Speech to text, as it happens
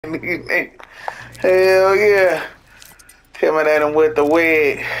Hell yeah. Coming at him with the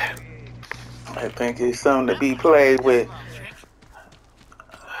wig. I think it's something to be played with.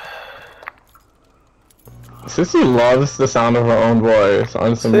 Sissy loves the sound of her own voice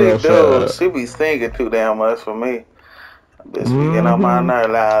on some She real do. shit. She be singing too damn much for me. Bitch be getting on my nerve.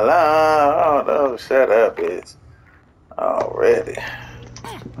 La la. Oh, shut up, bitch. Already.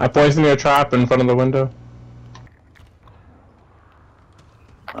 I poisoned your trap in front of the window.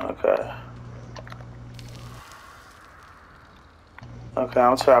 Okay. Okay,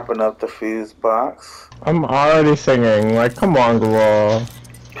 I'm chopping up the fuse box. I'm already singing. Like, come on, girl.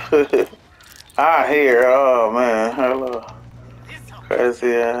 I hear. Oh, man. Hello.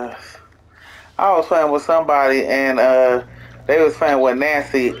 Crazy ass. I was playing with somebody and they was playing with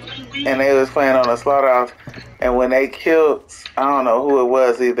Nancy and they was playing on the slaughterhouse, and when they killed, I don't know who it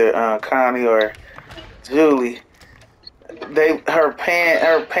was, either Connie or Julie, her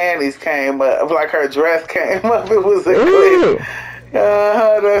panties came up, like her dress came up. It was a clip.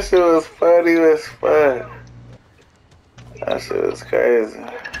 That shit was funny as fuck. That shit was crazy.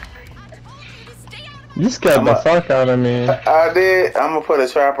 You scared the fuck out of me. I did. I'm gonna put a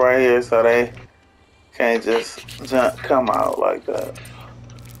trap right here so they can't just come out like that.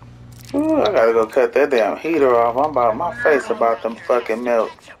 Ooh, I gotta go cut that damn heater off. My face about them fucking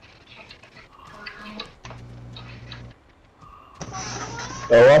melt.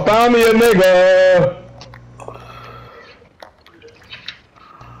 Oh, I found me a nigga.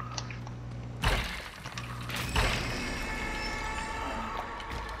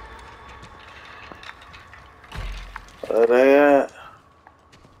 Where they at?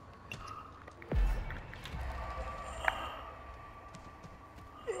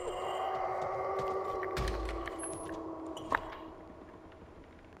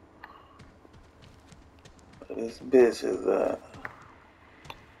 This bitch is at.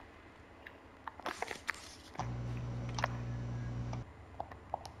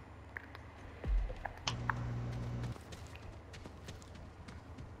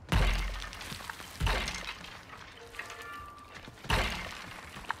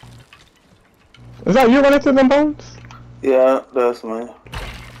 Is that you running through them bones? Yeah, that's me.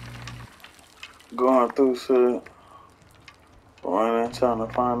 Going through shit. Running, trying to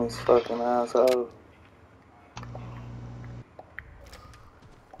find these fucking assholes.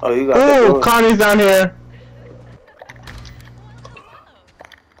 Oh, you got the door. Connie's down here.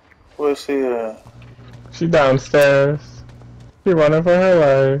 Where's she at? She downstairs. She running for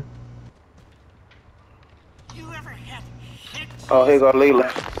her life. Oh, here go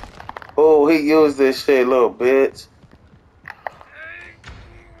Leland. Oh, he used this shit, little bitch.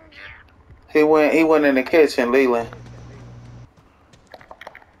 He went in the kitchen, Leland.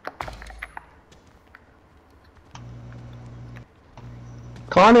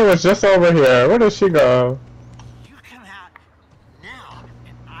 Connie was just over here. Where did she go? You come out now,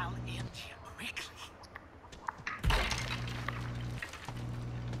 and I'll end you quickly.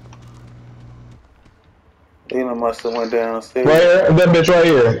 Leland must have went downstairs. Right here, that bitch right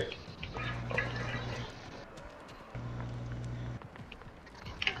here.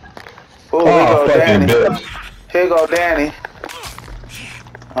 Oh, here go Danny. Bitch. Here go Danny.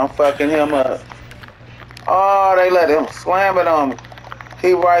 I'm fucking him up. Oh, they let him slam it on me.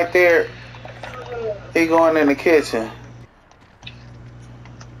 He right there. He going in the kitchen.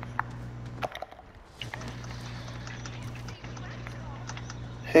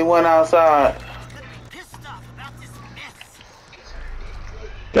 He went outside.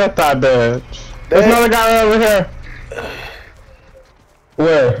 Get that bitch. There's another guy over here.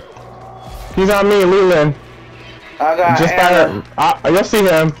 Where? He's on me, Leland. I got just Anna. You'll see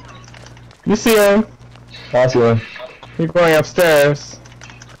him. You see him. I see him. He's going upstairs.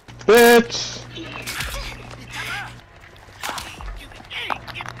 Bitch!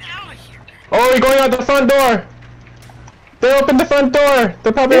 Oh, he's going out the front door! They opened the front door!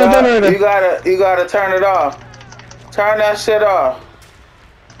 They're probably in the generator. You gotta turn it off. Turn that shit off.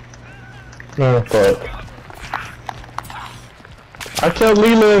 Oh, fuck. I killed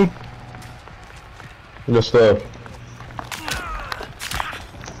Leland. Good stuff.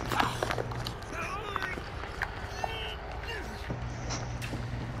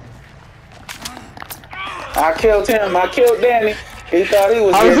 I killed him. I killed Danny. He thought he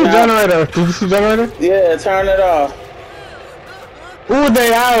was. How's the generator? Did you see the generator? Yeah, turn it off. Ooh,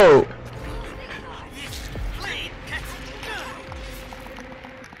 they out.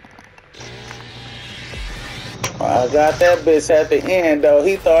 I got that bitch at the end though.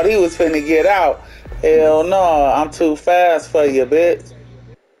 He thought he was finna get out. Hell no, I'm too fast for you, bitch.